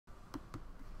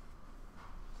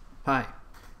Hi,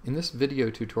 in this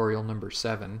video tutorial number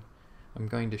 7, I'm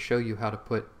going to show you how to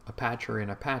put a patcher in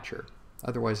a patcher,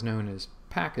 otherwise known as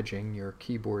packaging your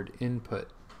keyboard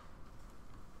input.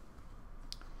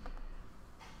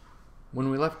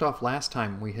 When we left off last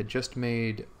time, we had just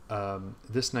made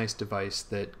this nice device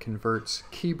that converts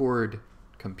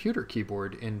computer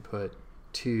keyboard input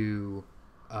to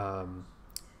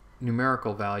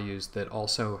numerical values that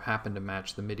also happen to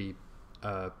match the MIDI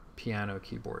piano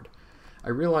keyboard. I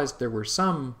realized there were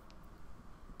some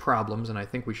problems, and I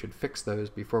think we should fix those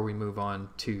before we move on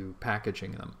to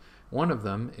packaging them. One of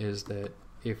them is that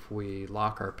if we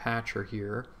lock our patcher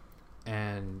here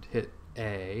and hit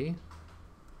A,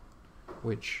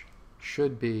 which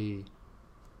should be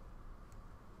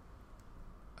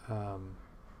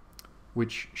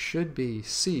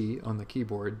C on the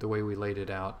keyboard the way we laid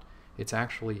it out, it's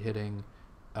actually hitting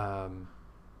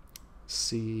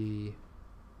C,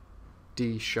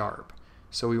 D sharp.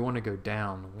 So we want to go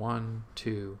down 1,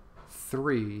 2,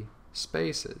 3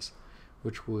 spaces,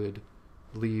 which would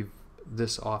leave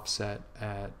this offset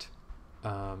at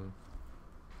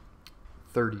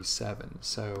 37.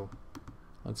 So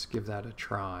let's give that a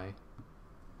try.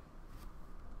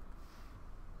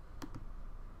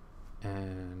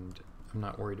 And I'm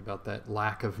not worried about that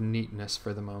lack of neatness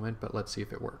for the moment, but let's see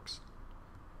if it works.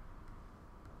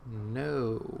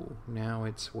 No, now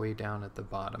it's way down at the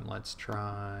bottom. Let's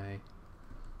try.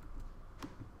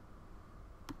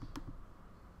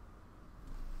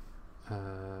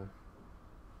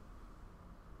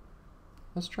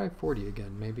 Let's try 40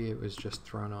 again. Maybe it was just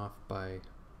thrown off by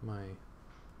my...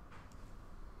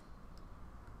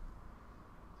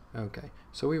 Okay,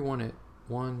 so we want it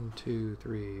 1, 2,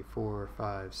 3, 4,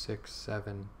 5, 6,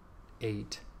 7,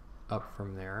 8 up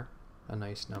from there. A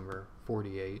nice number,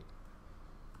 48.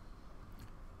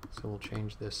 So we'll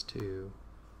change this to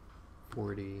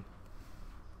 48.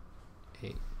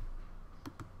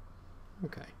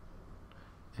 Okay.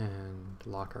 And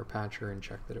lock our patcher and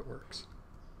check that it works.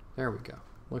 There we go.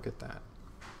 Look at that.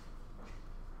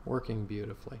 Working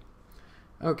beautifully.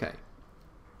 Okay.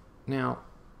 Now,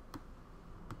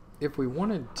 if we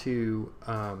wanted to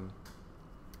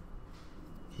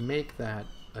make that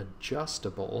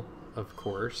adjustable, of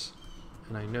course,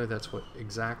 and I know that's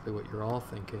exactly what you're all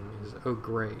thinking is, oh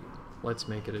great, let's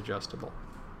make it adjustable.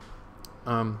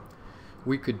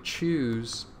 We could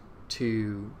choose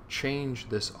to change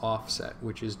this offset,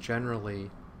 which is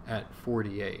generally at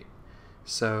 48.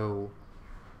 So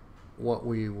what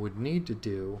we would need to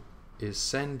do is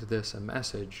send this a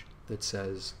message that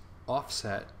says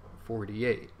offset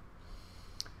 48.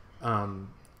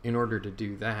 In order to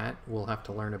do that, we'll have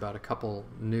to learn about a couple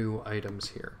new items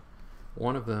here.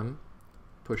 One of them,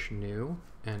 push new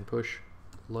and push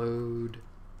load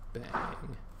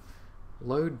bang.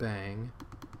 Load bang,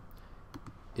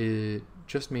 it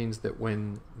just means that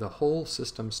when the whole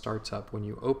system starts up, when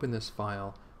you open this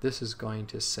file, this is going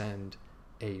to send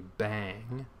a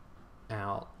bang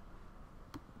out,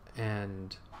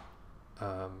 and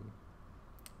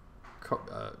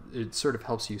it sort of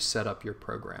helps you set up your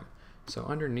program. So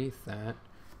underneath that,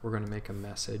 we're going to make a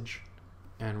message,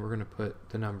 and we're going to put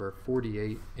the number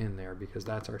 48 in there because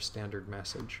that's our standard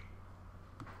message.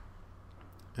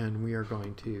 And we are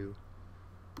going to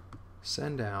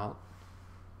send out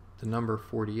the number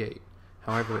 48.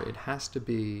 However, it has to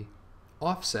be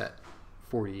offset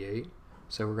 48,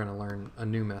 so we're going to learn a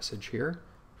new message here.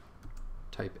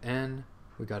 Type N,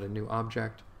 we got a new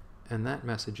object, and that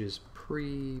message is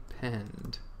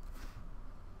prepend.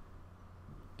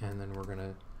 And then we're going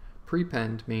to,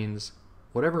 prepend means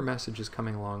whatever message is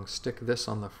coming along, stick this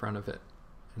on the front of it.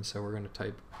 And so we're going to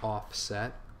type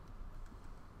offset.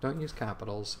 Don't use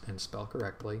capitals and spell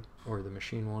correctly, or the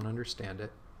machine won't understand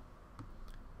it.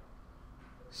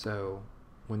 So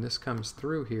when this comes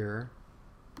through here,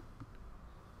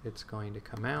 it's going to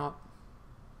come out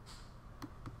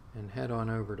and head on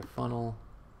over to funnel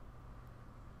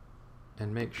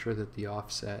and make sure that the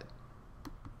offset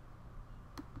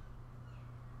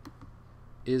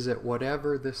is at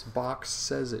whatever this box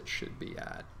says it should be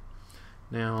at.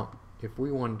 Now, if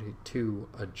we wanted to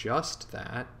adjust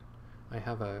that, I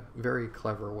have a very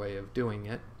clever way of doing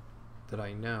it that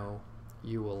I know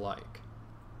you will like.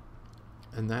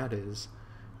 And that is,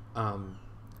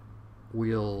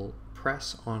 we'll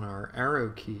press on our arrow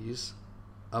keys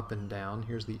up and down.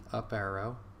 Here's the up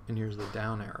arrow, and here's the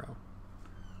down arrow.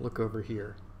 Look over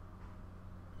here.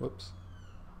 Whoops.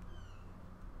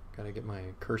 Gotta get my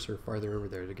cursor farther over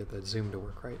there to get that zoom to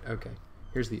work right. Okay,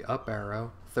 here's the up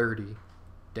arrow, 30.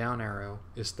 Down arrow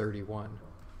is 31.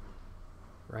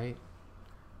 Right?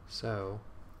 So,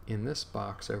 in this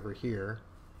box over here,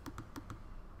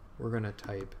 we're going to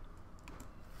type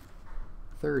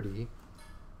 30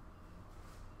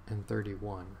 and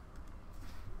 31.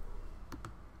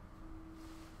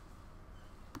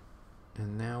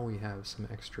 And now we have some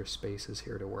extra spaces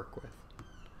here to work with.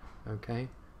 Okay,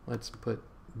 let's put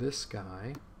this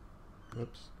guy,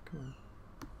 whoops, come on,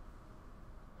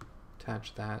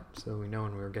 attach that so we know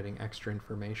when we're getting extra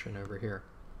information over here.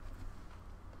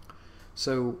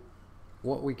 So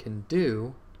what we can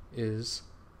do is,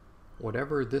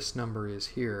 whatever this number is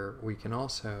here, we can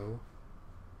also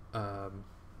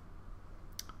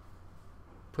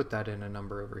put that in a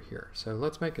number over here. So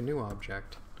let's make a new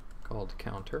object called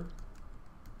counter.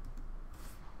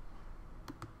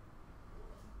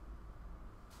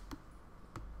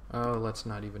 Oh, let's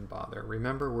not even bother.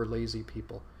 Remember, we're lazy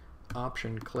people.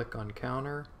 Option, click on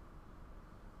counter,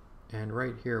 and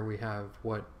right here we have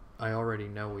what I already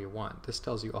know we want. This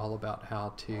tells you all about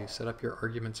how to set up your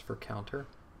arguments for counter.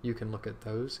 You can look at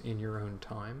those in your own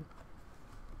time.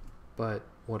 But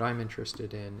what I'm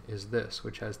interested in is this,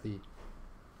 which has the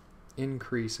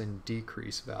increase and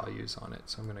decrease values on it.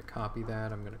 So I'm going to copy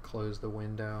that, I'm going to close the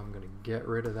window, I'm going to get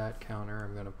rid of that counter,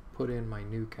 I'm going to put in my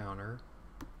new counter.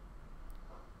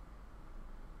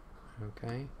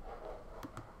 Okay,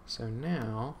 so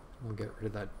now we'll get rid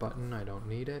of that button, I don't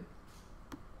need it.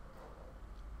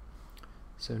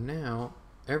 So now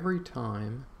every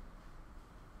time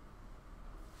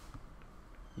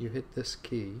you hit this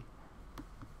key,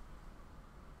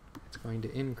 it's going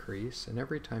to increase, and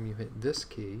every time you hit this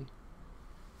key,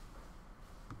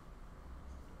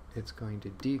 it's going to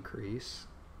decrease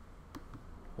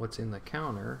what's in the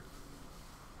counter,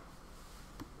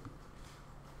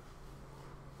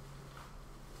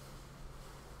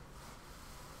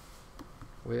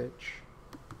 which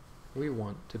we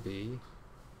want to be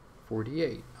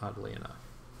 48, oddly enough.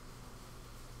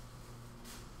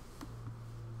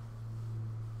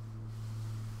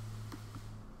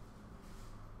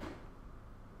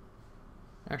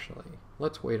 Actually,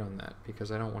 let's wait on that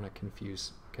because I don't want to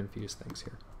confuse things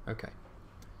here. Okay.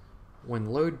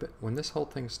 When this whole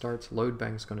thing starts, load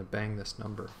bang's going to bang this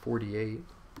number 48,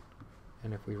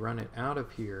 and if we run it out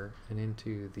of here and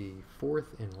into the fourth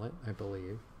inlet, I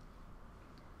believe,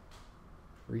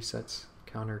 resets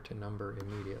counter to number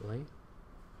immediately.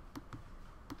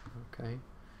 Okay.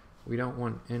 We don't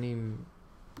want any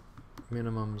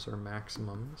minimums or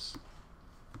maximums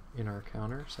in our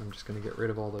counter, so I'm just going to get rid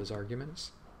of all those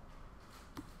arguments.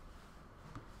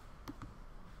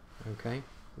 Okay,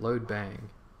 load bang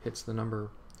hits the number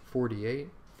 48.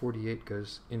 48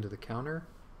 goes into the counter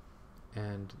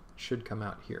and should come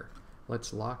out here.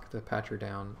 Let's lock the patcher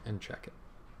down and check it.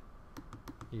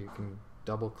 You can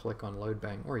double click on load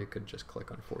bang, or you could just click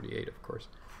on 48, of course.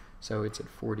 So it's at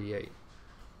 48.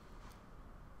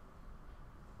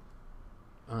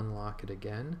 Unlock it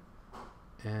again,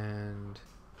 and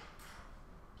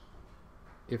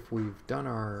if we've done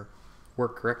our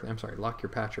work correctly, I'm sorry, lock your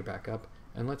patcher back up,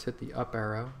 and let's hit the up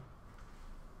arrow,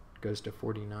 goes to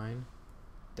 49,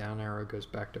 down arrow goes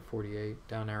back to 48,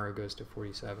 down arrow goes to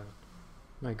 47.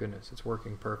 My goodness, it's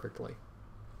working perfectly.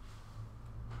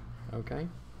 Okay,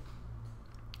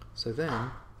 so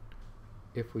then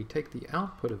if we take the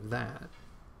output of that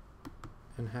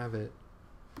and have it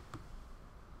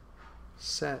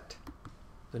set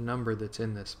the number that's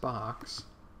in this box,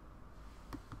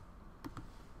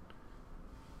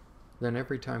 then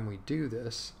every time we do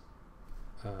this,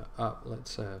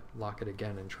 let's lock it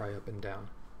again and try up and down.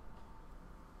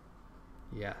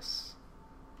 Yes.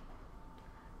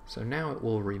 So now it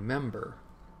will remember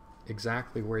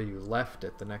exactly where you left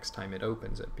it the next time it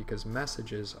opens it, because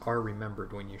messages are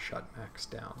remembered when you shut Max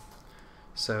down.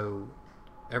 So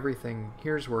everything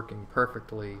here's working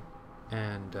perfectly,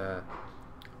 and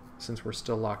since we're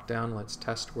still locked down, let's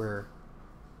test where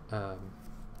A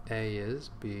is,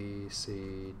 B,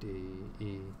 C, D,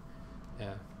 E,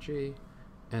 F, G,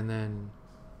 and then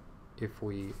if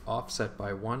we offset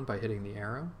by 1 by hitting the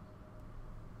arrow,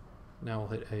 now we'll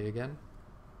hit A again.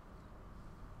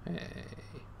 Hey.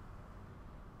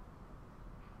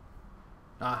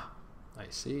 Ah, I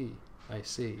see, I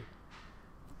see.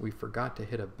 We forgot to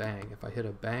hit a bang. If I hit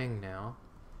a bang now,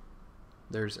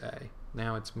 there's A.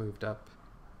 Now it's moved up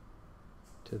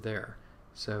to there.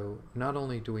 So not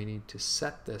only do we need to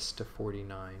set this to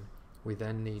 49, we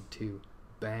then need to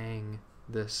bang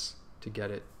this to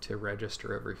get it to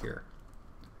register over here.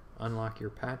 Unlock your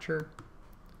patcher,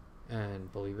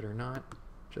 and believe it or not,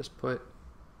 just put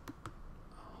a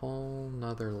whole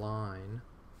nother line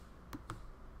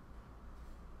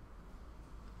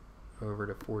over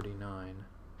to 49,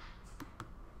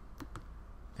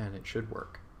 and it should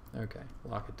work. Okay,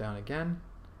 lock it down again,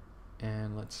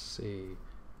 and let's see,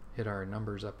 hit our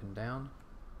numbers up and down.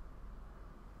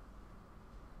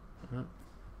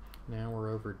 Now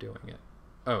we're overdoing it.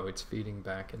 Oh, it's feeding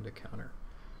back into counter.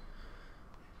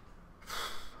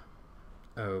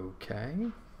 Okay.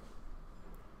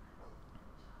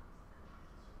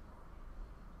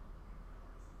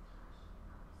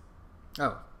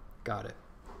 Oh, got it.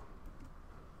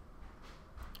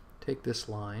 Take this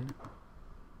line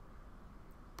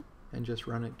and just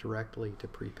run it directly to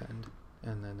prepend,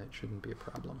 and then it shouldn't be a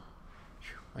problem.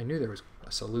 I knew there was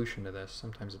a solution to this.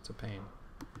 Sometimes it's a pain.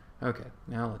 Okay,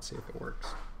 now let's see if it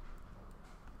works.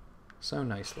 So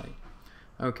nicely.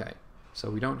 Okay, so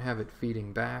we don't have it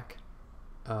feeding back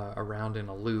around in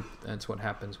a loop. That's what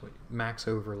happens with max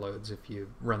overloads if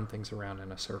you run things around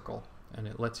in a circle, and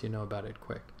it lets you know about it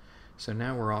quick. So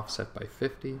now we're offset by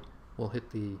 50. We'll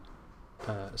hit the,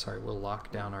 we'll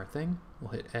lock down our thing.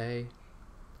 We'll hit A.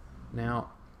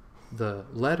 Now the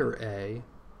letter A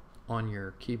on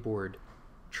your keyboard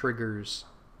triggers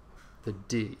the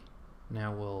D.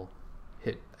 Now we'll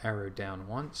hit arrow down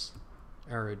once,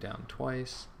 arrow down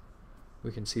twice.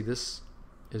 We can see this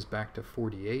is back to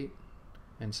 48,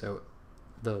 and so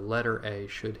the letter A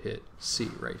should hit C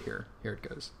right here. Here it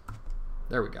goes.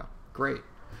 There we go. Great.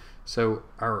 So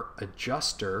our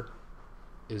adjuster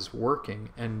is working,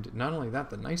 and not only that,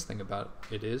 the nice thing about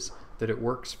it is that it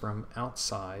works from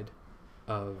outside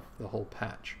of the whole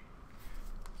patch.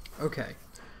 Okay.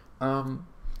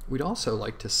 We'd also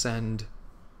like to send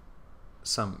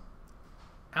some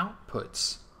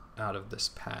outputs out of this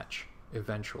patch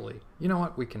eventually. You know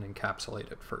what? We can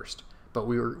encapsulate it first, but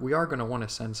we are going to want to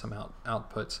send some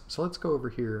outputs. So let's go over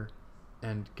here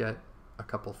and get a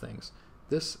couple things.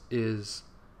 This is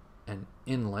an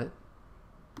inlet,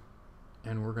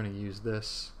 and we're going to use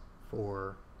this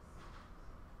for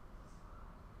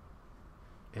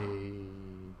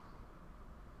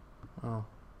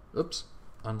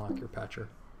unlock your patcher.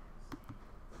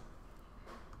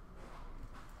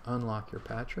 Unlock your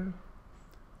patcher,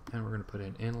 and we're going to put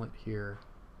an inlet here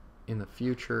in the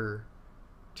future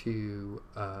to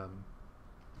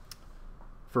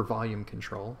for volume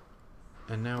control.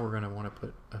 And now we're going to want to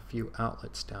put a few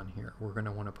outlets down here. We're going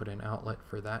to want to put an outlet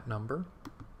for that number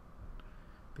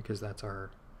because that's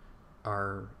our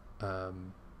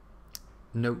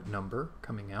note number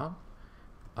coming out.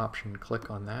 Option click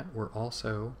on that. We're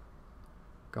also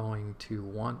going to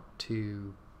want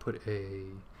to put a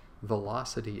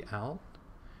velocity out.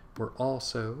 We're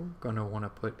also going to want to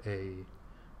put a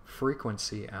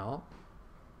frequency out,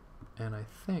 and I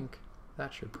think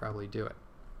that should probably do it.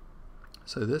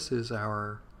 So this is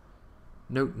our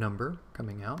note number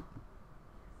coming out,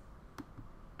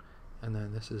 and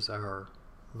then this is our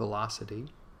velocity,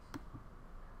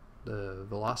 the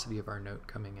velocity of our note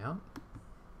coming out.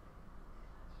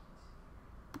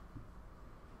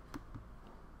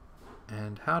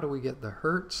 And how do we get the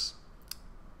hertz?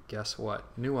 Guess what?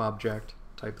 New object,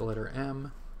 type the letter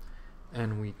M,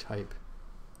 and we type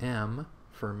M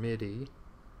for MIDI.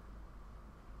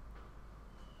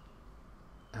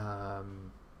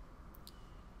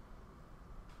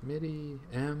 MIDI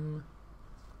M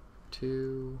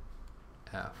to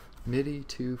F. MIDI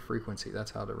to frequency. That's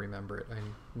how to remember it. I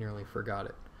nearly forgot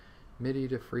it. MIDI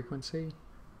to frequency.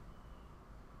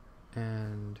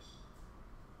 And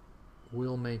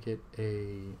we'll make it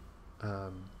a,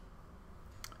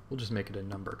 we'll just make it a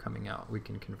number coming out. We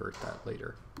can convert that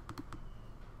later.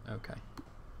 Okay.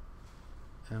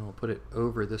 And we'll put it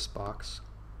over this box.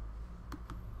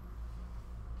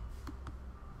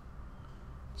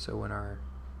 So when our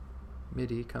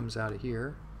MIDI comes out of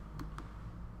here,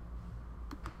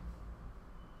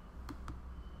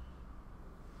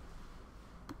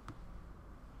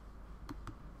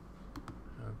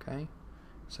 okay,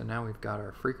 so now we've got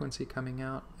our frequency coming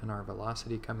out and our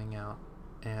velocity coming out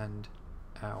and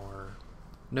our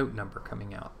note number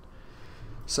coming out.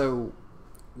 So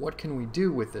what can we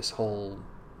do with this whole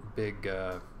big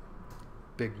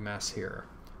mess here?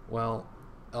 Well,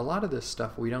 a lot of this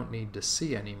stuff we don't need to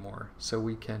see anymore, so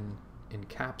we can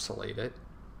encapsulate it,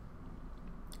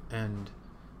 and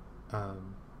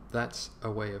that's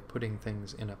a way of putting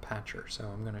things in a patcher. So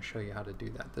I'm going to show you how to do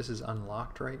that. This is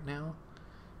unlocked right now,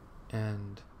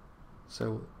 and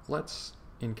so let's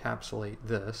encapsulate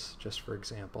this just for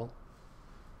example.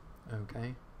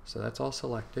 Okay, so that's all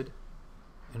selected,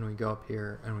 and we go up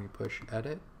here and we push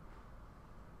edit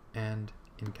and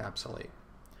encapsulate.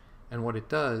 And what it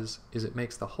does is it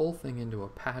makes the whole thing into a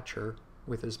patcher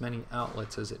with as many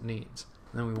outlets as it needs.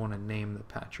 And then we want to name the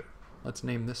patcher. Let's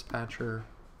name this patcher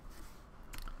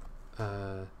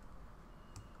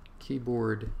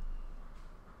keyboard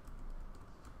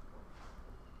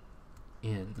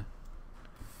in.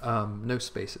 No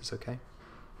spaces, okay?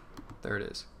 There it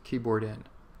is, keyboard in.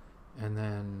 And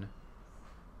then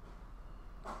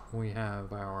we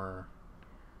have our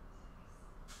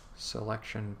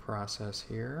selection process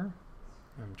here.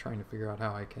 I'm trying to figure out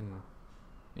how I can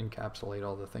encapsulate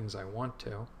all the things I want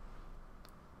to,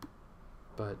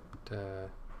 but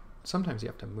sometimes you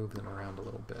have to move them around a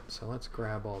little bit. So let's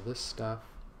grab all this stuff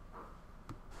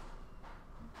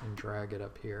and drag it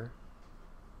up here,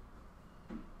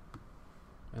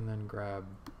 and then grab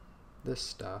this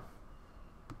stuff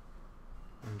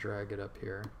and drag it up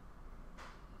here.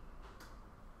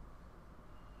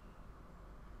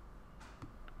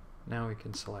 Now we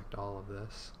can select all of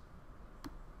this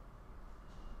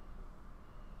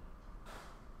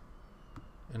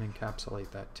and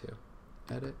encapsulate that too.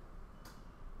 Edit,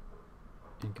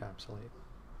 encapsulate.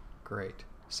 Great.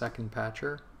 Second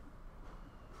patcher,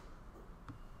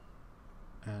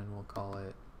 and we'll call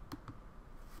it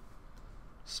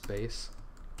space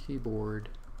keyboard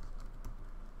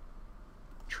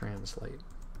translate.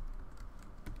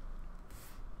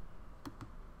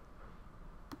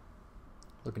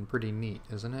 Looking pretty neat,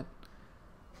 isn't it?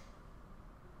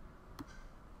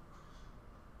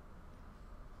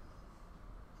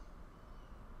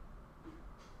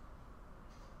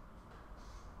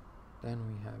 Then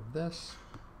we have this,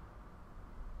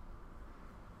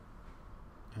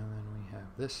 and then we have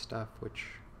this stuff, which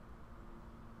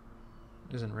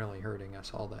isn't really hurting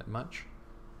us all that much.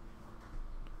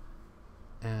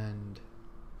 And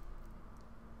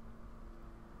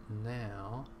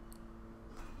now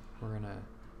we're going to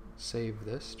save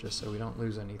this just so we don't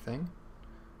lose anything.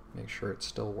 Make sure it's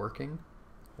still working.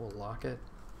 We'll lock it.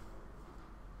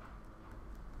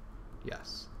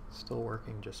 Yes, still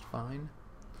working just fine.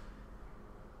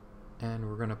 And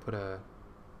we're going to put a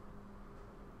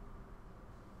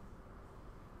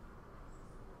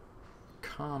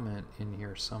comment in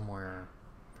here somewhere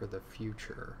for the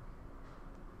future.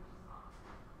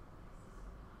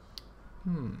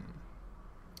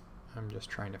 I'm just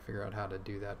trying to figure out how to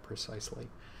do that precisely.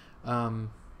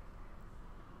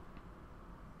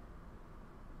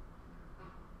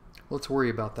 Let's worry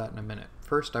about that in a minute.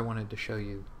 First, I wanted to show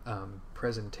you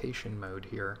presentation mode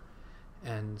here.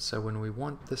 And so when we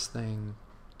want this thing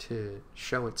to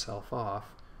show itself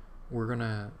off, we're going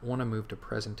to want to move to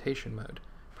presentation mode.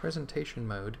 Presentation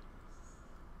mode,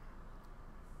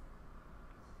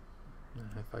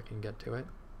 if I can get to it,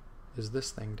 is this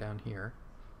thing down here.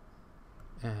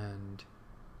 And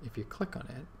if you click on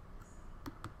it,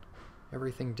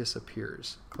 everything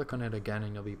disappears. Click on it again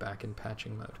and you'll be back in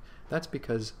patching mode. That's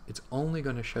because it's only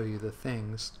going to show you the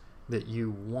things that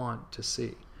you want to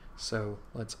see. So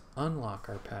let's unlock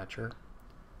our patcher,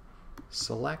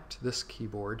 select this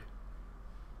keyboard,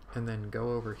 and then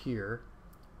go over here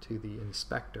to the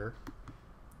inspector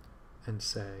and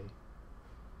say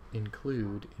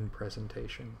include in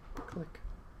presentation. Click.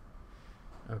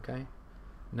 Okay.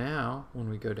 Now when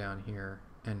we go down here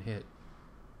and hit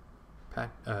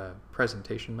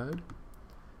presentation mode,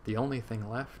 the only thing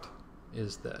left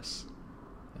is this.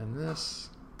 And this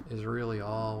is really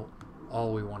all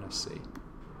we want to see.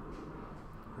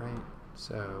 Right?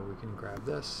 So we can grab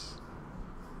this.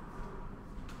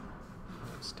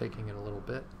 It's taking it a little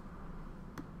bit.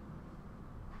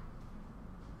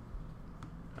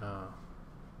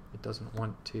 It doesn't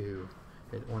want to,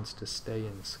 it wants to stay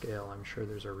in scale. I'm sure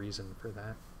there's a reason for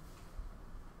that.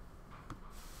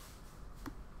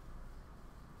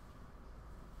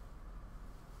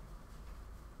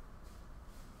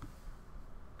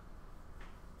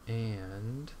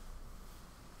 And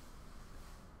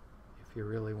if you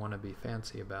really want to be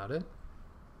fancy about it,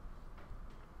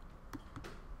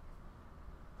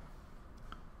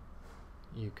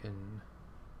 you can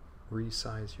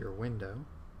resize your window.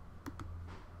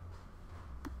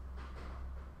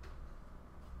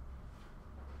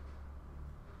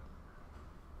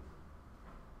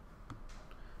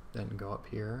 Then go up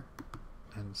here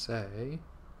and say,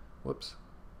 whoops,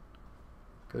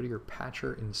 go to your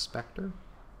patcher inspector.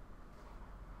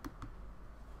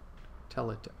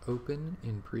 Tell it to open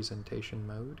in presentation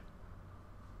mode.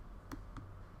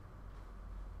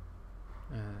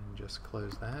 And just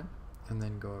close that. And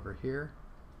then go over here,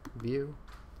 view,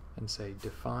 and say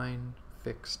define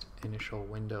fixed initial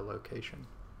window location.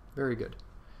 Very good.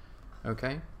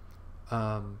 Okay.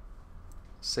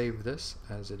 Save this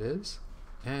as it is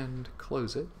and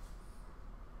close it.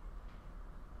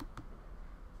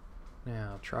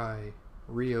 Now try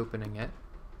reopening it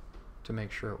to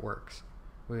make sure it works.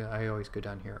 I always go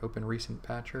down here, open recent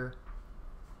patcher,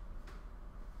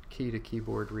 key to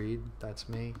keyboard read, that's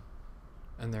me,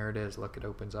 and there it is. Look, it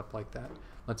opens up like that.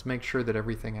 Let's make sure that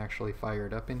everything actually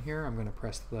fired up in here. I'm going to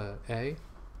press the A.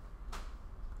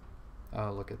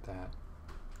 Oh, look at that.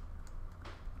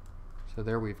 So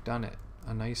there we've done it.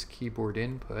 A nice keyboard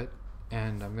input,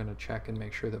 and I'm going to check and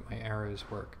make sure that my arrows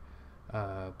work.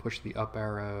 Push the up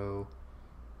arrow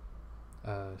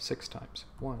 6 times.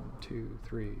 1, 2,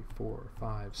 3, 4,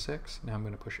 5, 6. Now I'm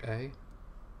going to push A.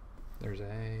 There's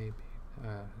A.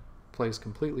 Plays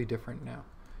completely different now.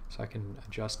 So I can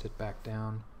adjust it back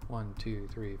down. 1, 2,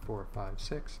 3, 4, 5,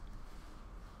 6.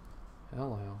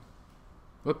 Hello.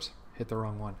 Whoops, hit the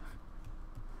wrong one.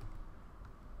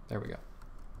 There we go.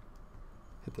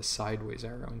 Hit the sideways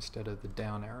arrow instead of the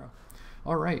down arrow.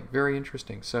 All right, very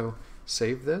interesting. So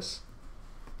save this,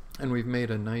 and we've made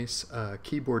a nice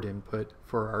keyboard input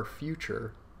for our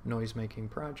future noise-making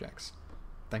projects.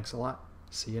 Thanks a lot.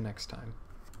 See you next time.